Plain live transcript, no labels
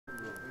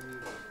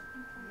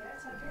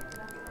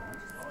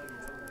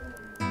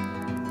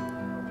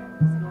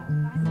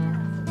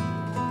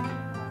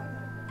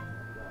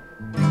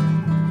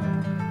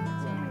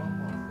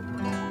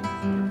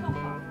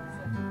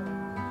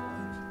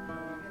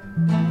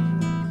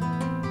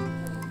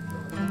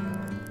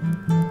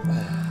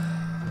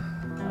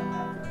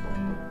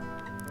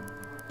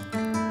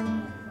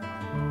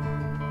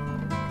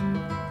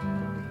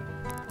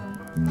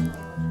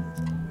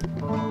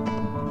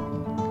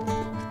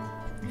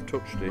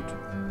touched it.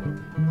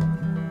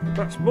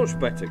 That's much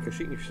better because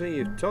you can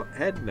see your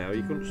head now.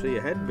 You couldn't see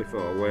your head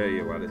before where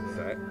you had it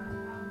set.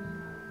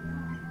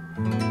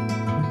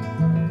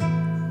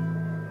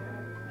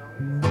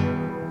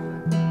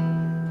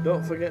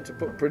 Don't forget to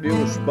put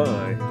produce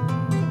by.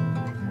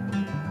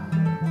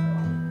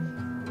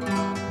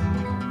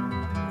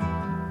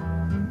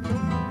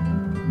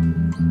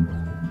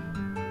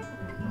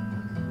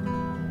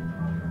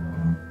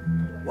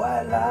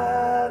 White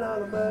line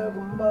on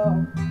American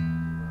ball.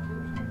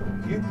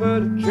 You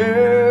put a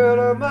chill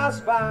on my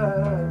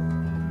spine.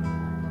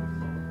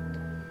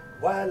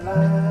 White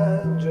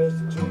line just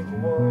a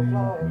 2-for-1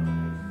 flaw.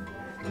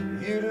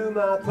 You do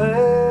my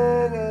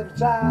thing every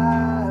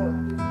time.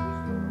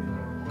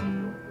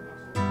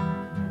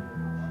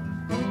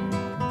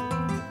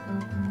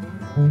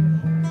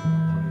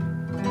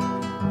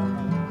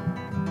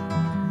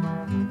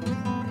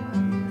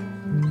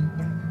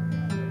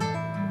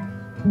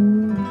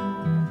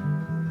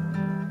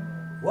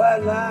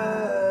 White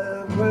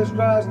line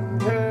crisscrossing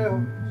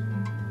hills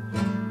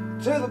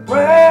to the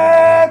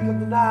break of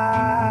the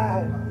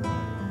night.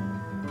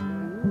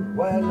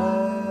 White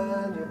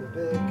line in the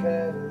big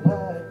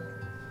Cadillac,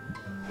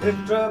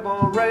 hitched up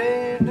on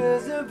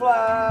reindeers in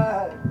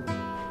flight.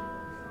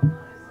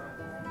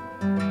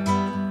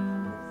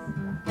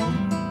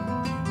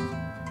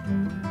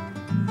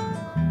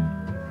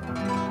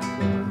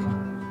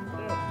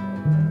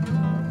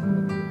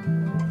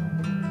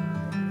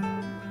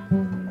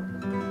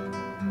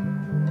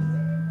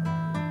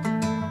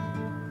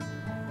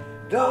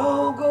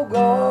 Don't go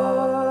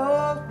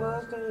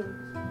Ghostbusters.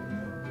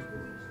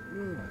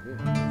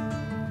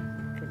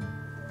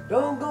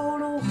 Don't go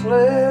no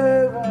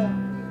sleigh ride.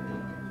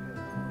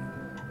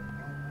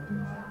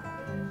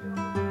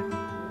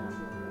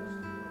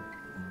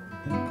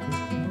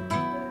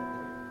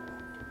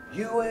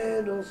 You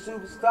ain't no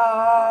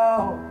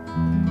superstar.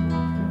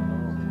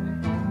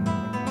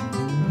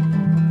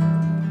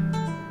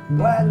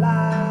 White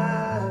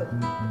line.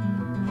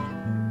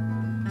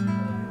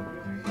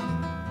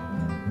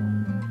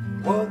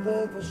 One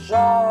thing for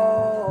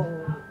sure,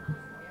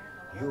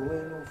 you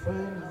ain't no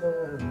friend of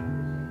mine.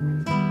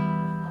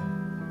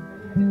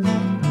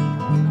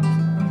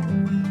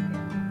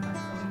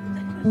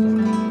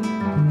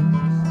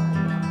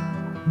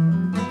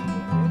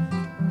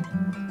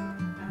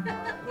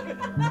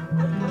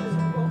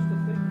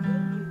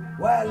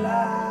 White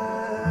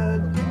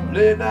line,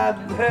 late night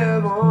in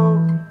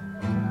heaven,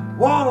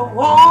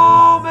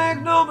 one-on-one, make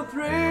number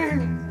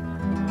 3.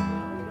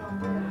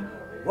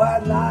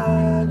 White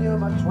line, you're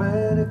my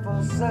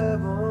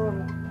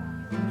 24/7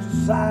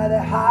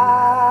 society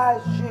high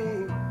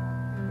sheet.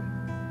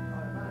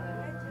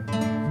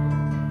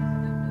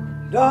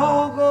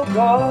 Don't go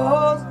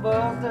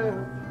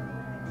Ghostbusters.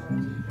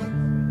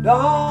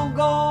 Don't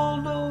go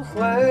no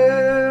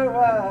sleigh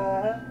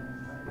ride.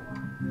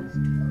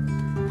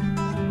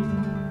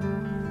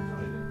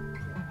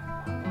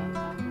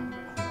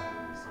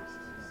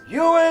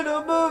 You ain't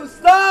a movie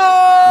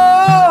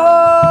star.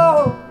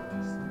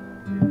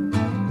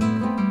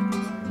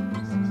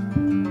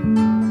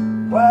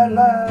 White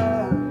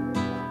line.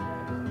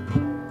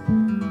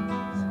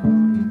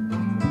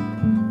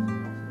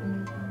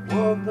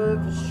 One thing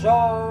for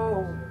sure,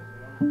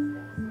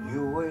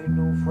 you ain't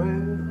no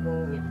friend of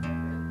mine.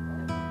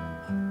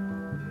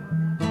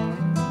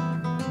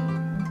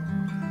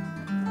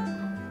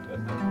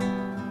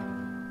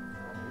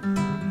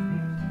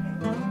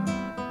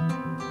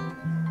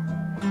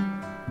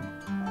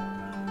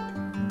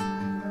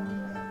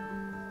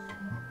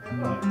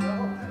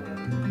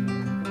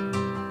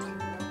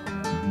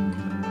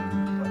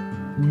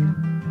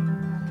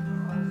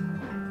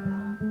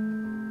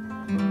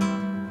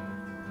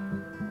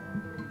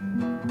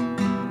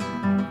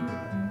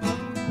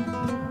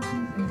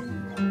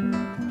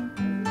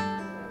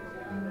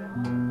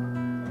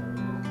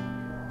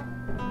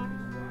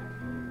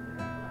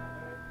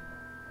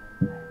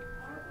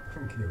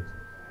 Thank you.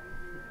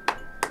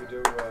 We do,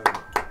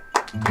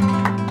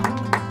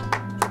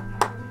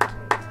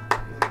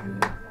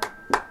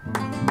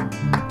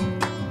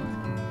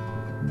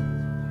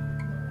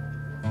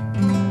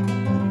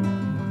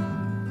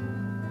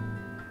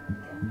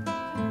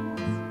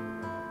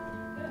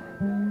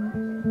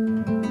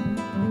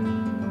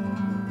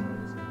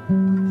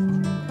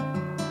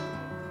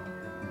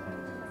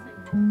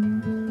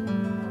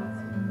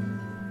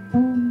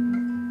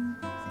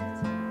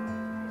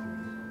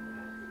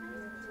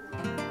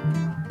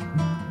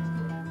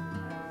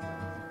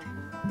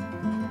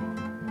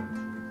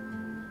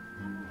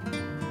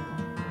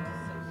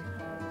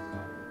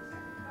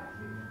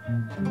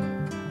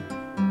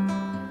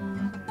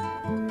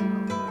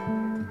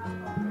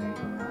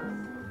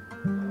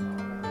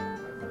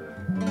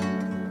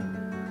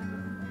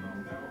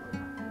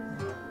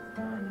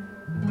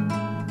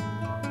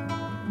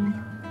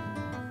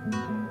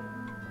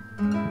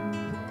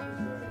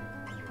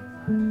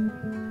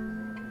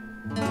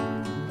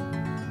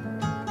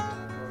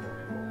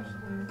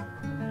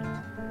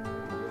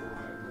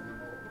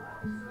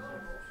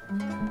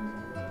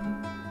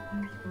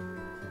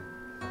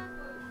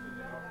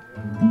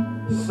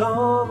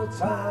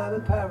 Summertime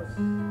in Paris,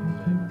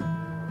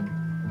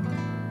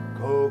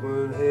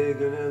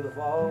 Copenhagen in the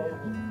fall.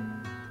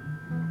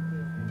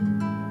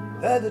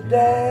 They're the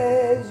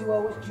days you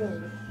always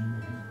cherish,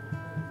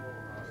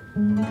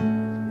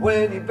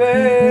 when your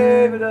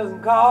baby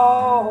doesn't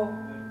call.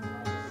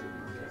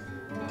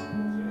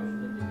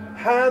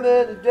 How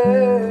many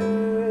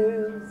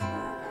days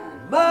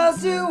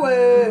must you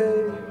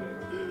wait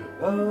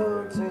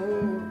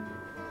until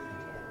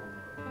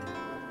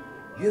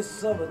your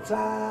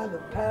summertime in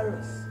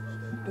Paris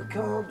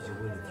becomes your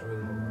winter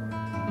thrill?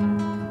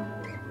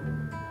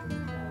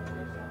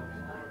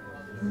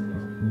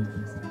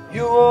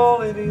 You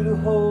only need to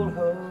hold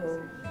her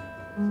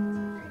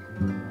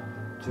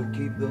to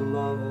keep the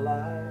love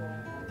alive.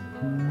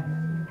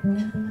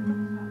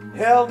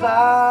 Hell,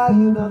 now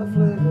you're not a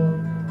flavor.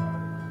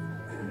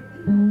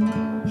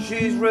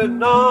 She's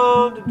written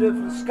on to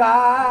different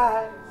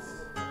skies.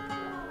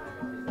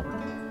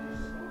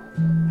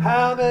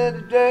 How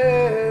many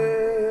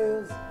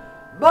days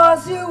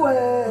must you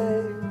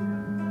wait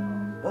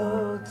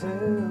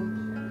until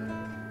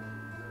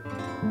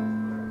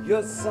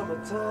your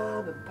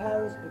summertime in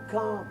Paris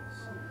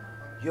becomes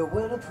your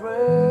winter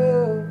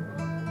thrill?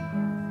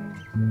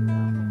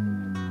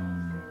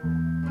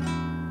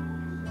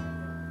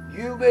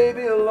 You may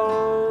be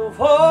alone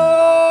for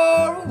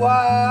a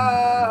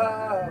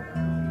while,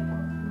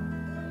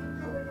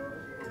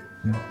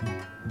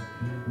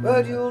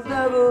 but you'll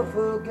never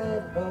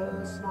forget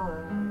her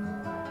smile.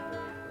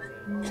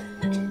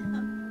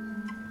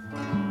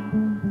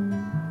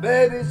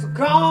 Baby, so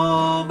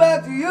come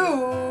back to you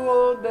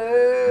one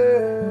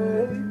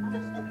day.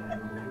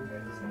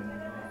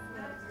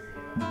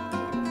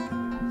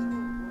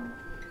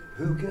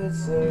 Who can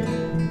say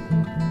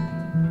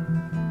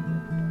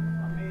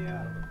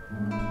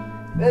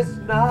it's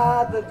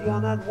not that you're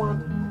not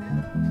wanted,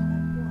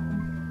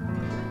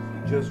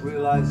 just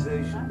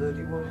realization that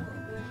you were.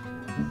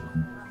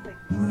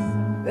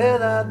 In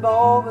that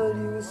moment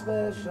you were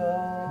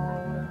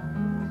special.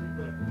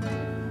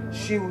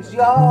 She was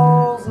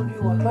yours and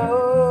you were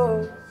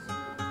hers.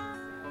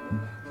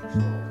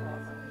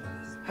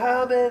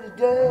 How many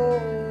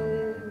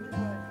days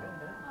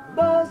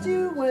must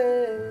you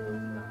wait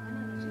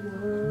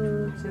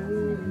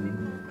until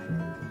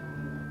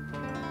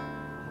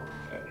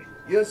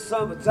your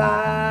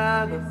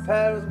summertime in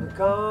Paris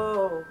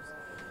becomes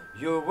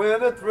your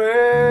winter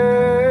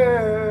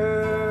thrill?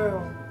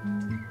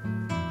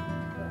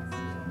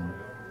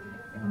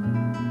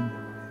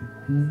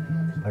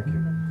 Thank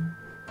you.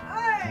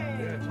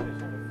 Hey!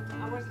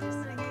 I was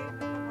listening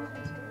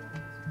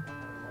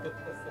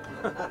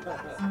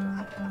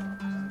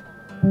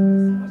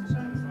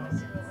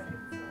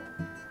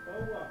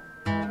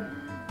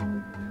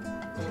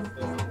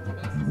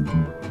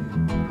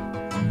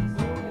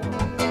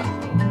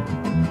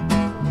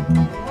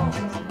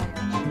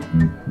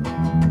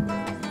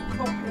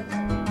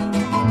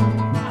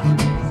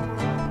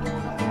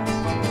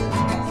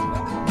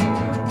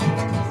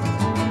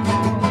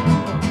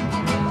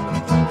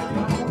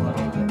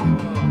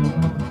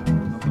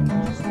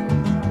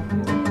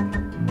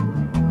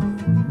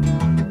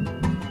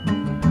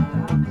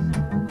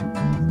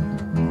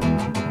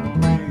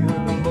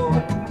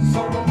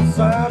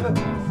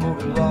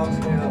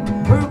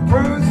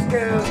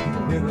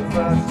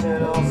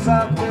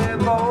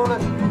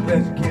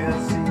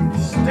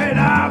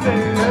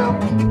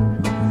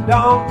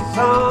Down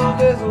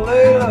Sundays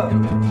later,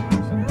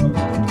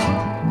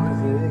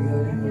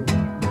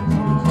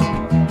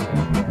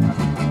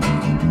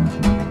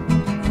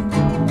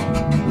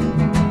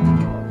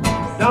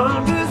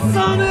 down to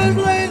Sundays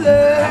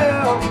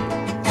later,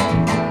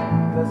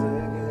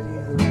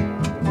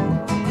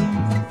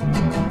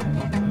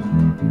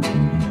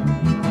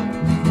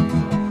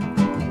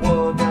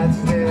 one night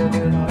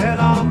standing in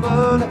on a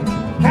moon,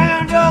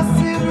 can't just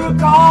seem to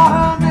recall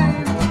her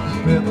name.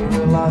 Remember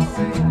real I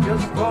sing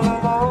just for the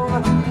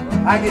moment,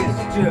 I guess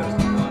it's just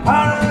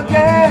part of the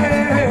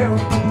game.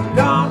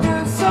 Down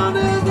to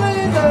Sundays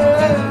later,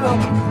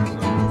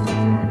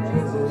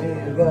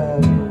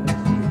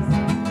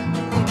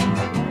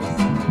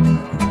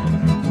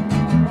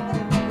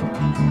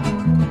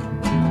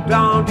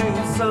 down to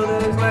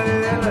Sundays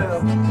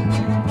later,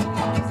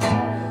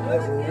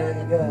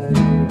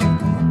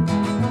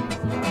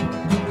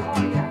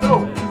 go.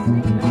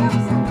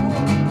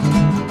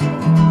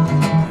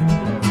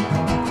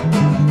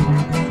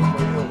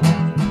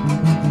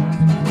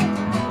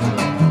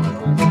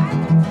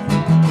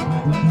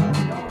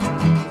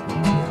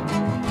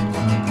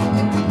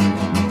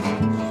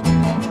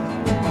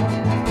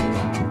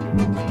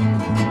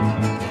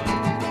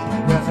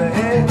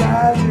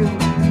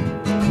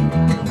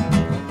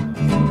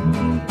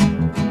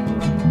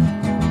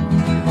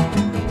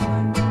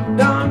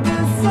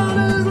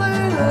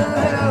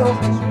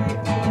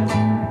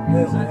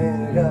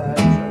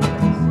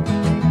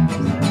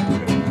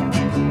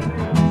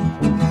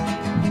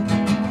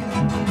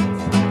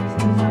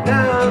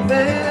 Now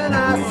then I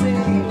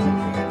see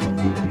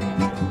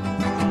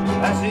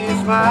as she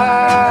smiles,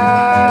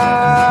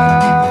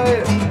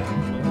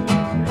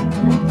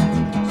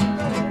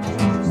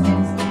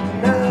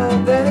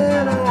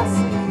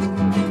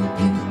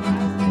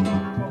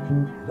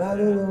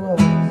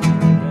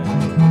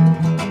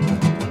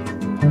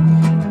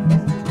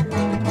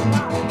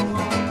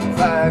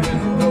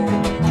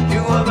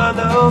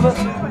 number,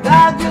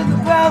 not just a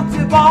felt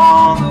tip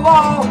on the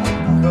wall.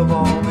 Come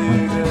on,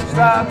 baby,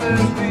 stop this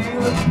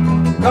feeling.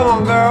 Come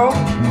on, girl,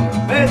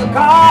 make the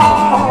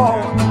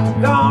call.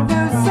 Don't do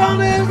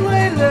something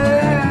lately.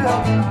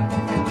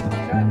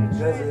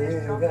 Just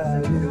ain't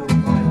got you.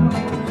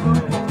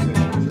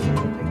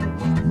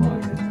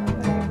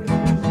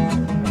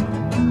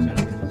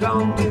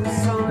 Don't do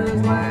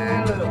something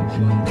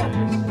lately.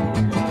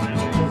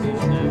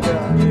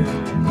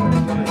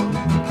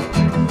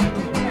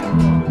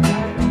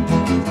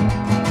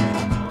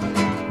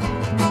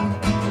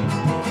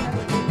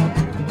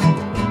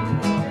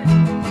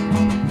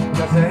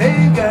 Cause I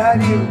ain't got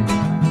you.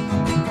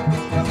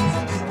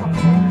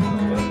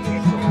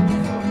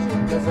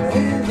 Cause I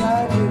ain't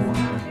got you.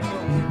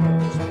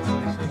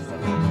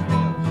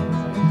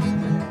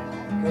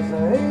 Cause I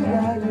ain't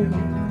got you.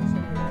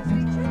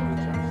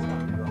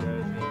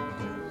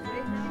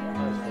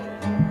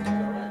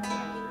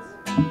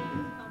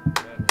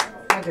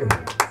 Thank you.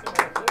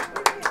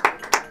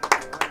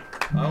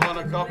 I want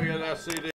a copy of that CD.